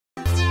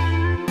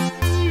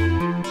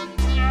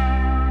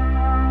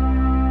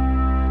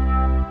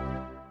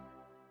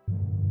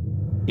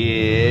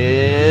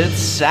It's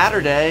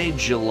Saturday,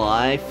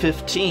 July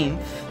 15th.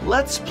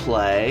 Let's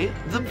play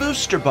the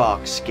Booster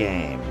Box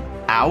game.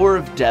 Hour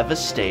of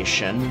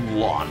Devastation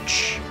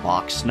launch.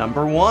 Box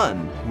number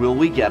 1. Will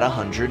we get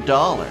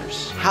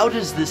 $100? How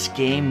does this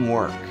game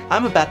work?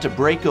 I'm about to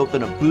break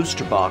open a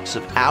booster box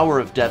of Hour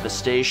of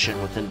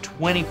Devastation within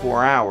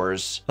 24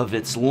 hours of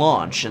its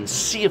launch and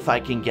see if I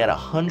can get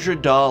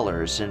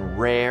 $100 in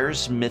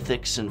rares,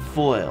 mythics, and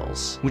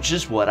foils, which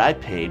is what I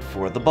paid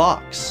for the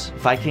box.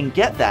 If I can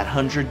get that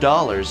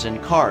 $100 in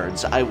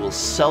cards, I will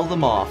sell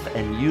them off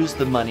and use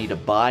the money to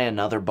buy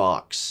another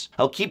box.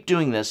 I'll keep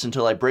doing this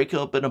until I break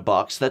open a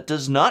box that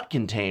does not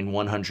contain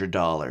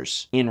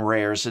 $100 in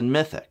rares and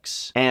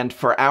mythics. And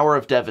for Hour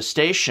of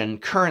Devastation,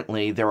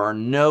 currently there are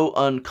no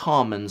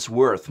uncommons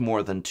worth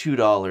more than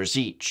 $2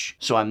 each,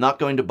 so I'm not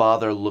going to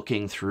bother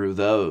looking through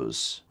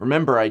those.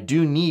 Remember, I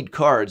do need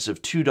cards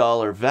of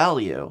 $2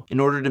 value in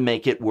order to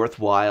make it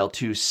worthwhile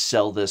to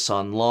sell this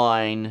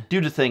online,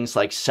 due to things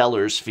like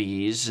seller's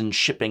fees and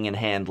shipping and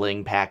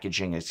handling,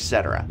 packaging,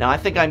 etc. Now I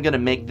think I'm going to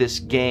make this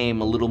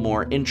game a little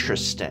more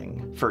interesting.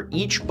 For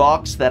each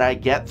box that I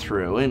get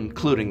through,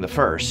 including the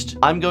first,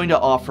 I'm going to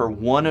offer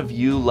one of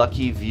you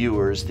lucky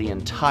viewers the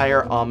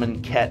entire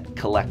Amonkhet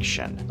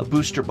collection. A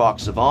booster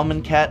box of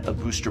Amonkhet, a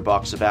booster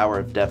box of Hour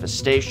of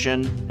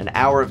Devastation, an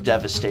Hour of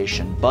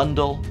Devastation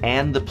bundle,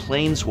 and the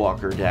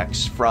Planeswalker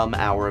decks from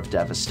Hour of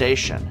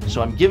Devastation.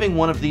 So I'm giving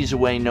one of these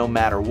away no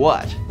matter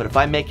what, but if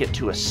I make it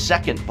to a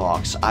second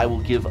box, I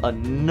will give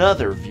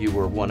another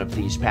viewer one of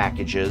these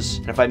packages,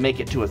 and if I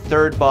make it to a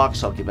third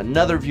box, I'll give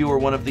another viewer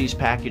one of these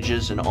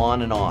packages, and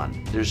on and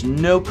on. There's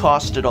no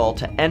cost at all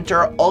to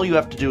enter. All you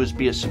have to do is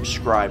be a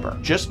subscriber.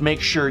 Just make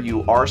sure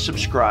you are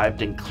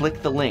subscribed and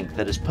click the link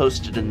that is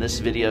posted in this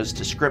video's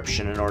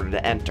description in order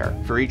to enter.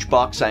 For each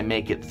box I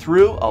make it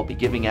through, I'll be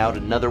giving out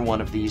another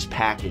one of these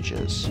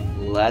packages.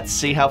 Let's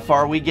see how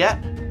far we get.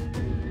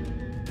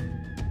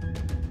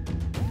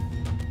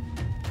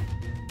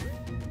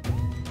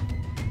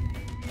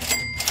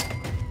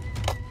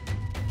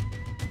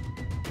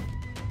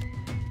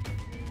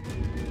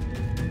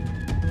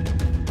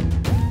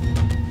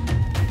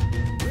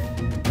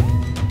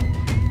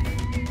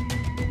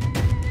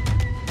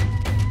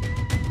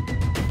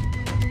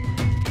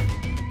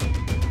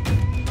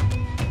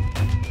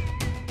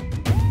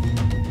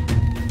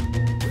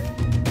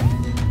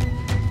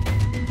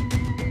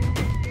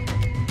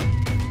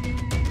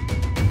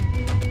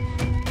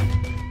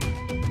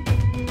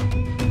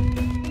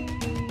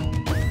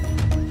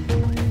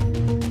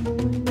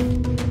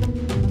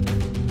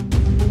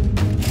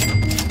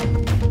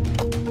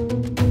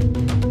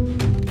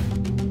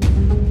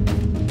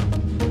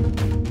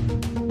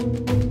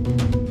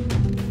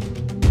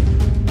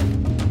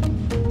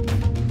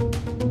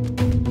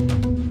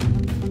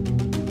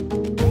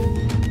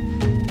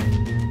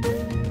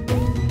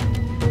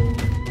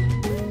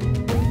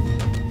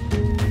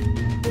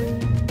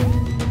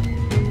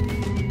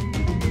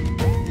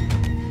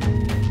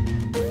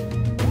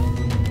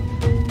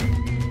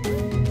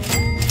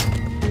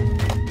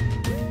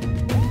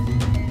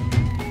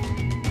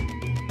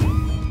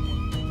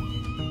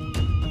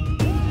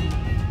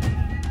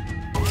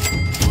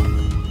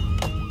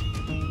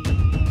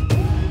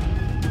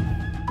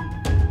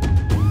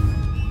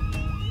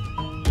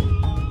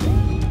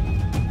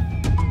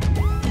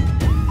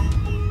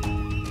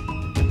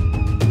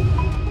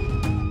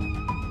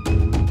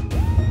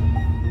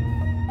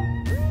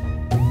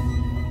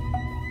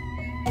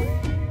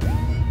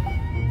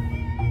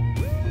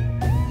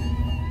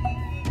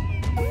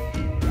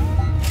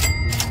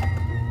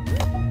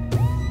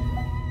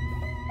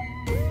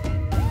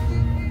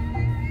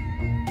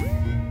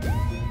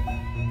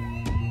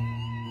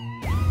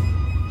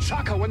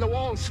 Shaka when the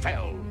walls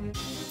fell.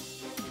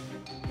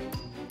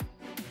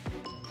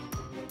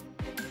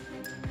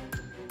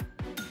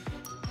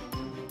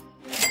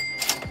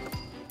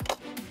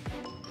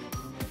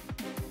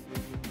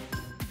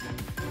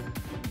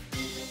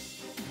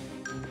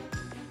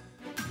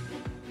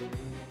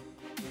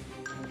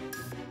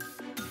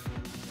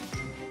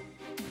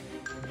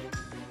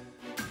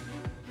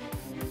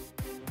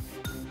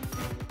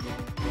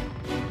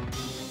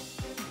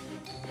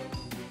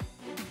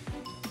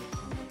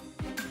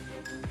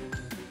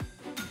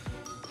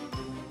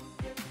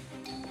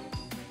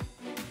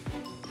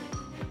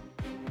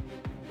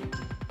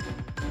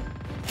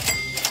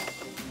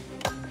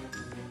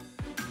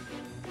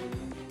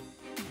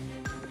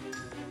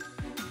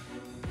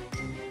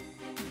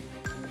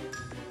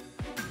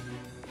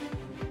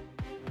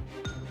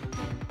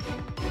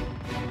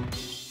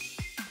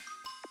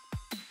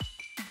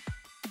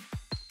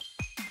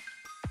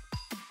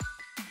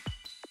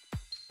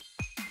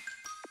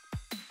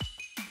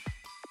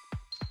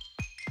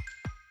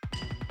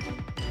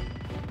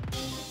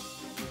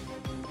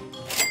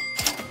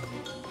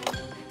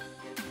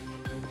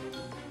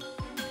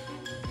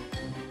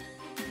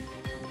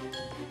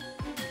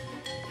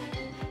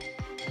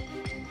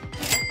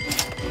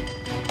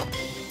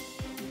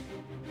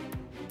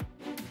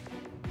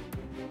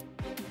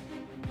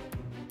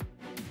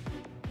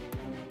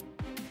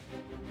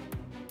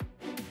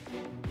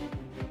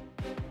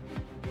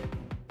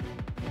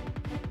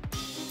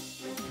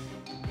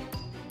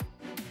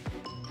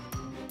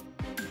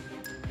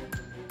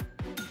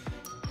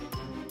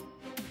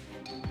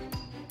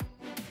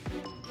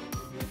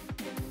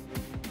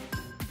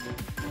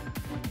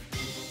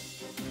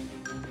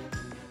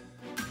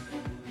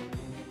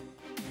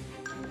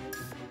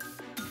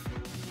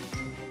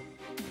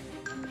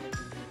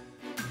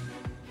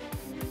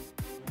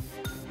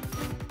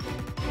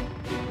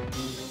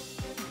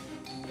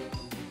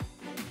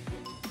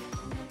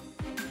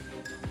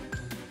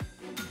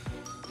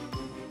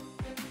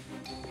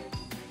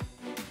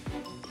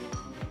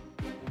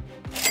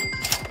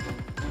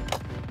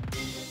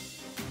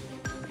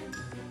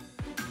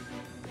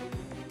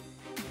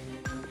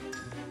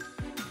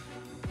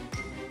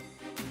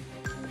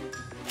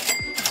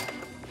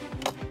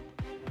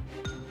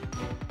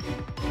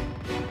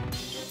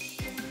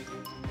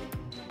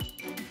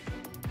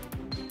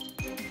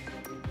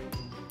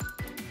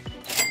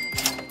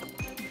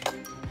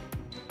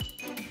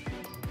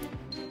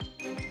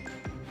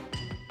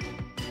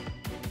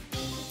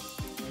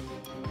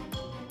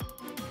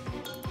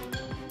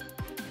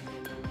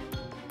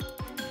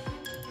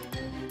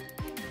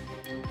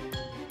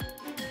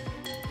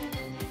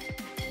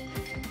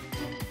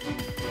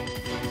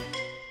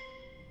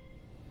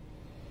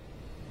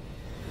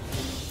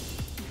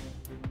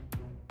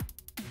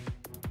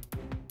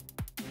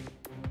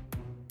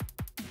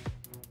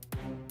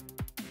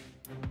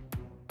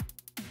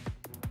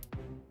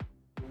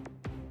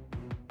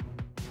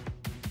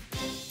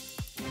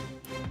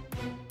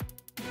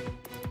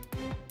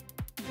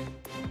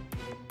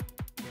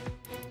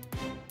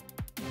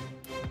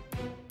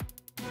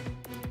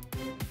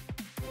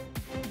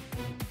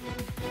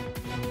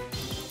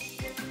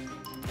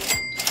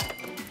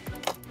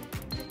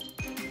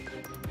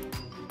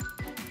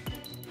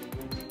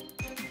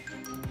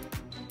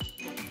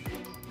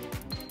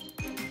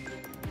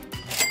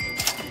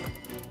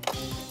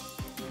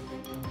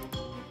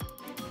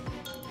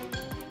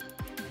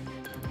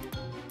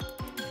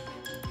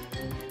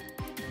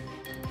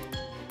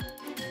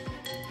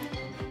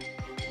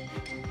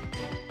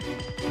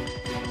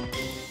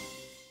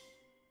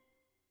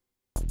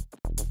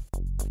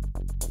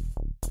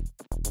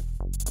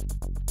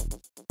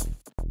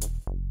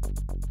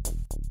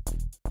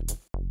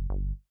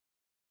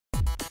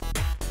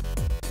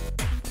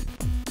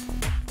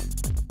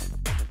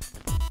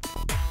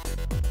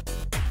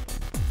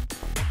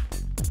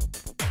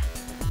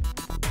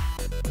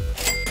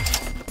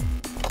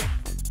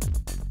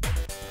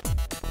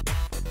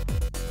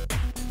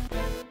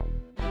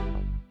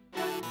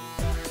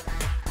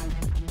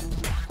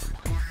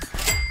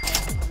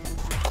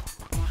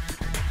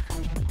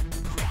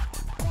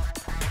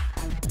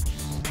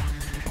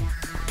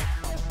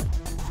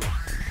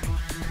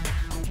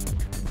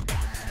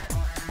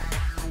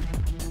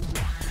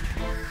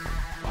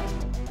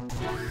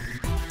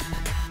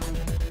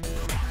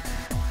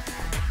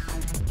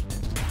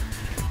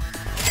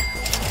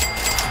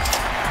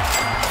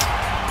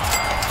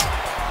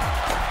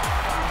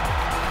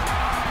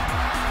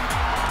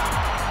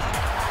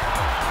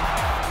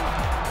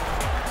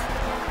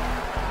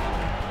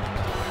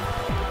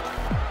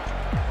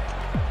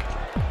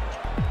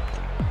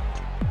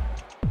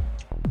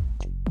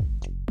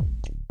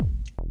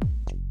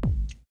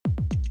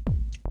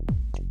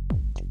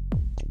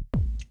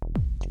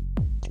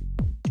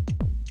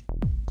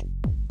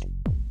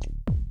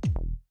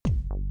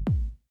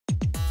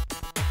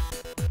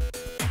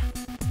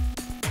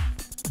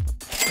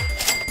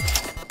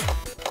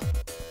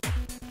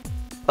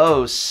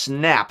 Oh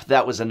snap,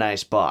 that was a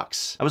nice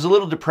box. I was a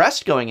little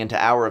depressed going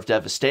into Hour of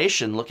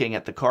Devastation looking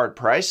at the card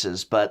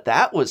prices, but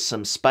that was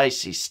some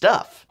spicy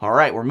stuff. All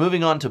right, we're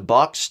moving on to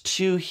box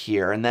 2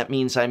 here, and that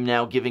means I'm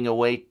now giving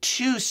away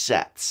 2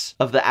 sets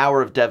of the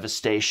Hour of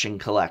Devastation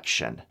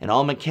collection. An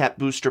Almacat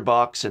booster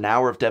box, an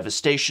Hour of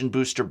Devastation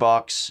booster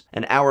box,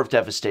 an Hour of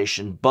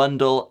Devastation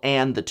bundle,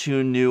 and the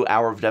 2 new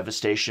Hour of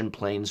Devastation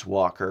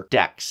Planeswalker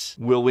decks.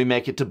 Will we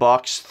make it to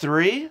box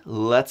 3?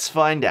 Let's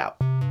find out.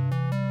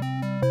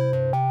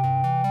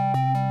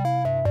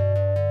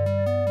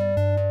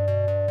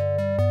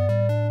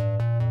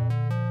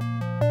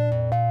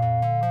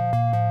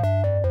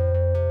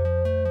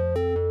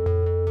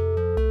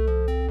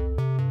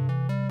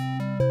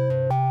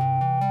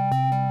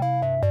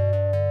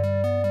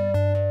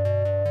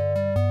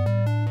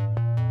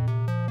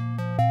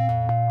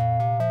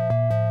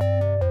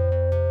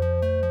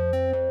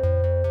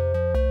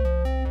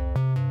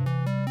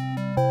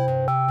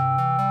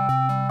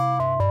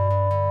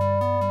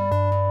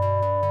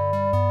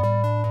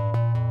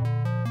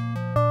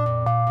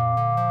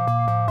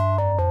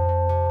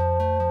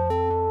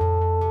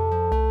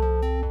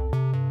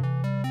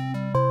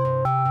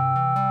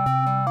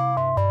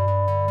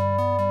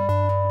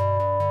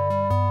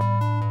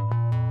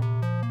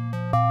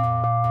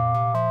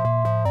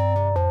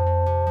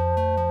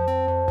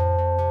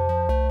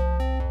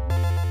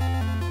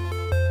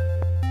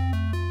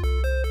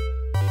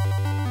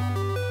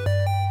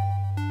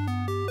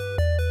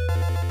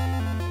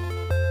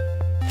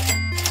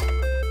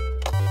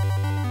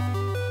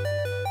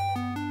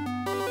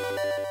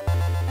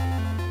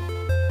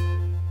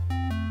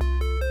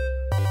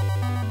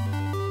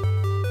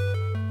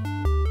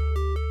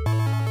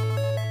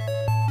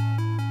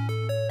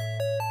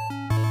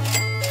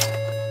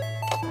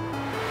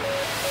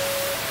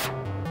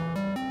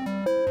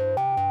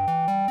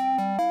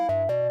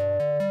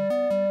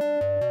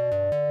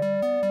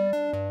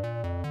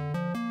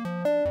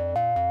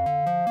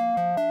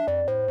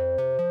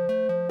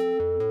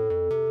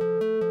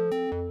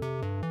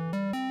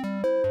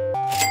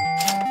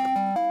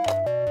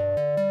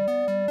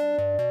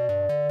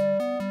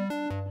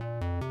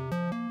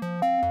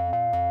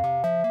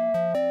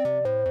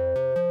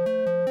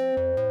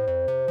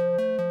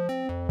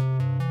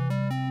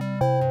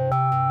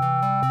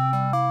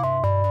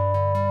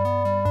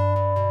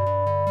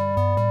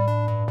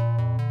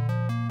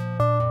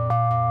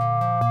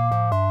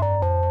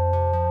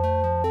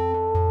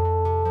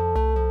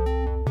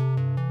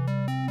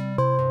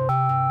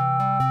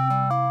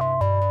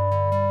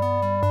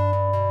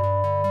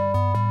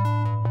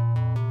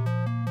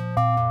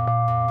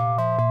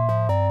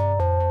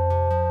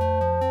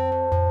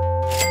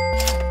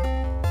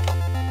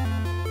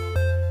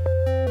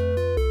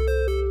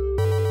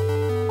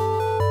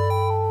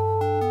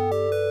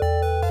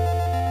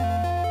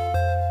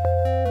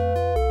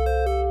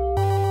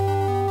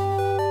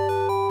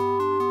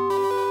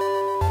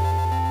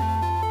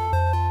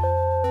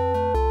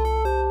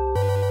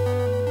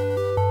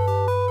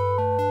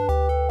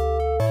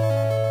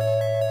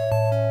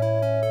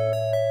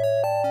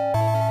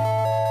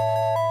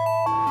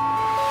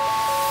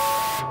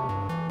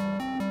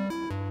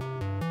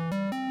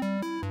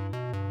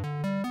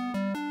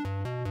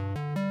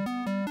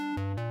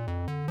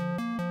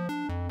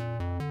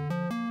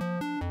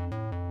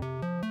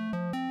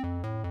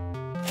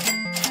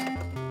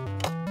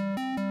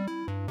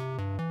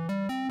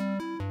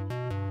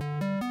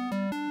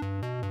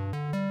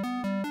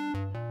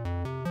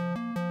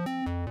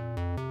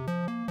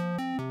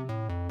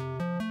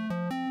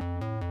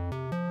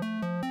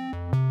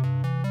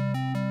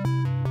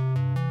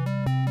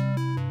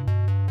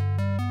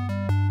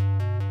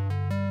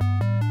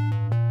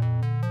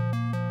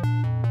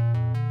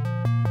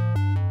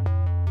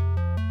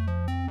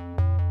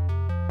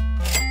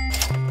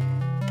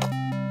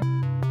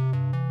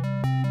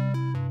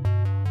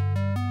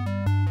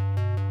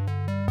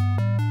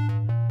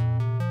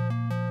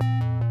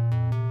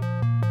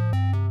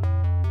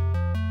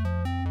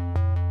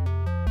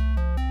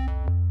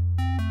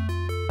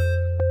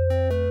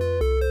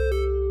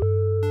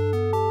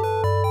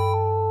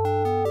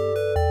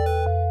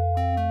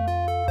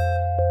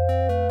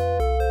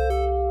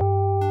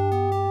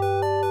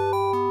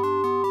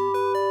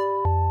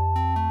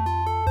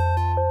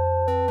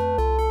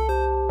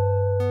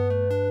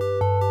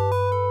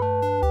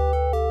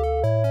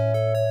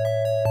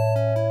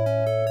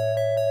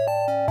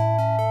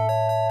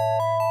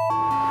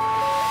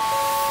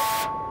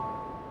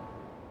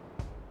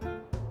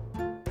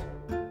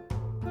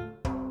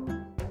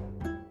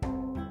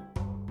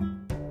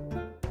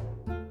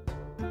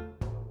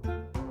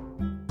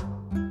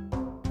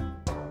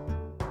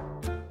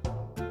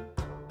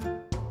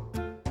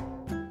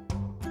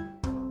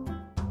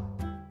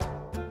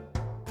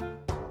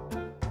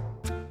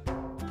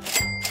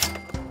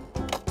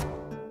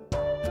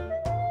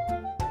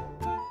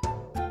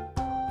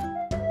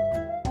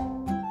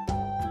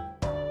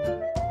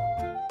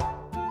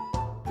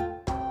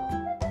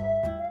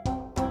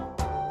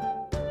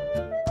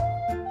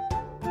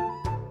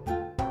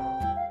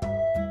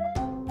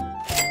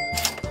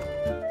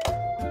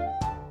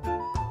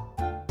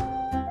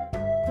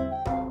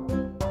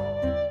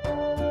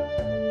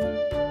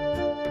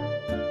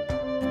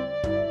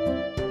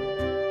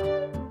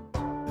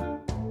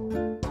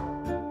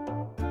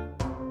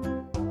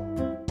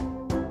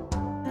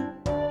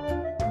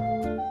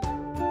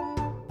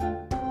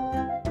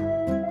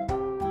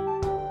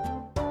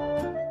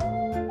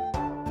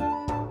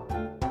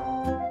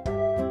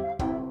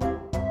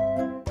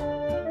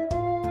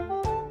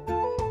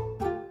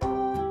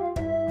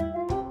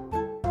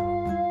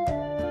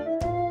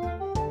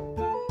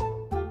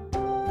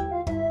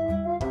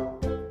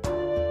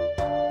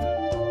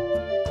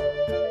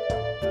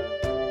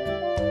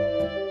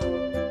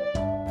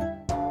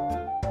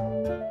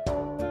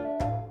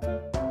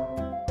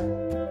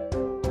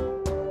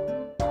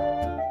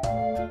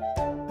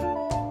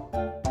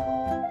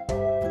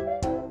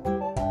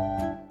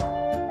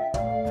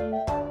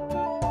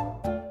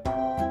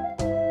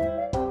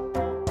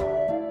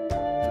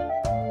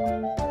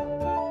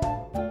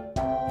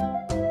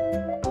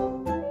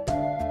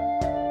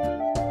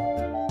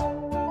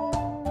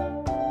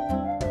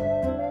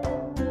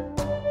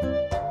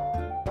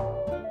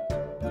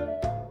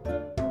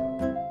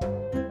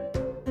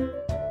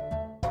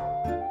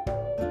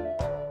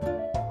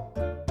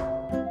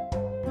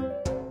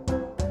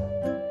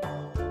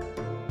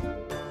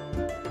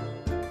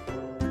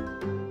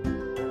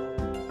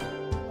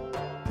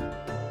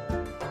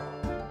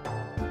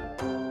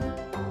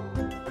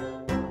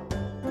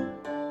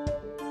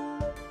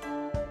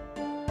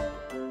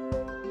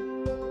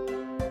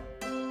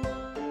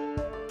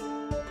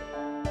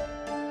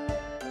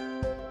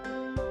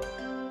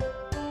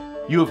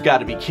 You have got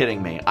to be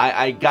kidding me.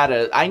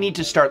 I need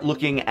to start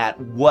looking at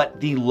what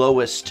the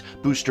lowest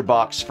booster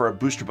box for a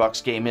booster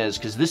box game is,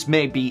 because this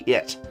may be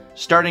it.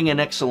 Starting in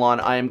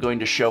Ixalan, I am going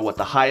to show what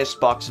the highest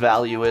box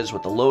value is,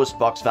 what the lowest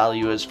box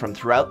value is from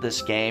throughout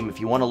this game. If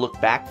you want to look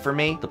back for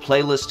me, the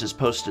playlist is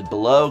posted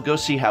below. Go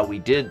see how we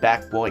did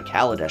back. Boy,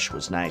 Kaladesh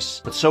was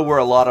nice. But so were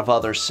a lot of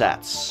other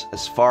sets.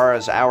 As far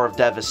as Hour of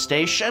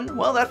Devastation,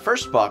 well, that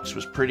first box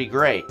was pretty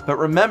great. But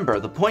remember,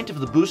 the point of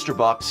the booster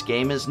box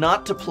game is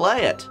not to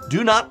play it.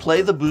 Do not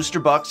play the booster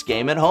box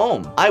game at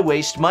home. I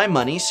waste my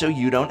money so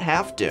you don't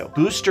have to.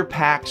 Booster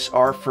packs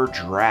are for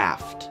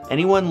draft.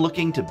 Anyone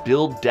looking to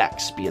build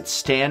decks, be it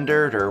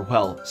standard or,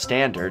 well,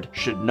 standard,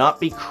 should not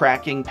be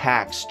cracking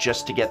packs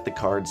just to get the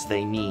cards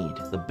they need.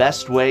 The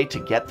best way to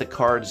get the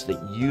cards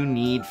that you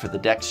need for the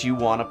decks you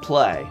want to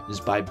play is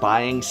by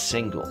buying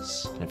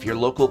singles. And if your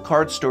local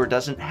card store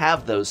doesn't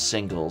have those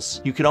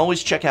singles, you can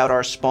always check out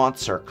our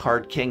sponsor,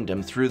 Card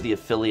Kingdom, through the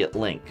affiliate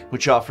link,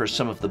 which offers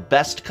some of the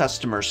best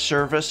customer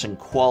service and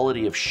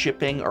quality of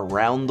shipping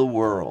around the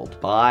world.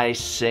 Buy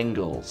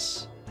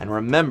singles. And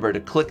remember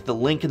to click the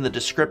link in the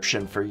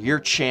description for your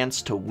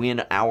chance to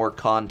win our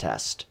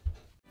contest.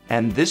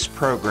 And this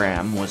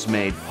program was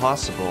made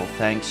possible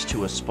thanks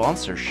to a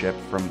sponsorship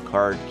from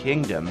Card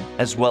Kingdom,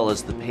 as well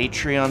as the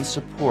Patreon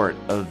support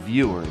of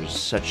viewers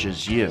such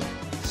as you.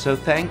 So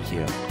thank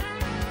you.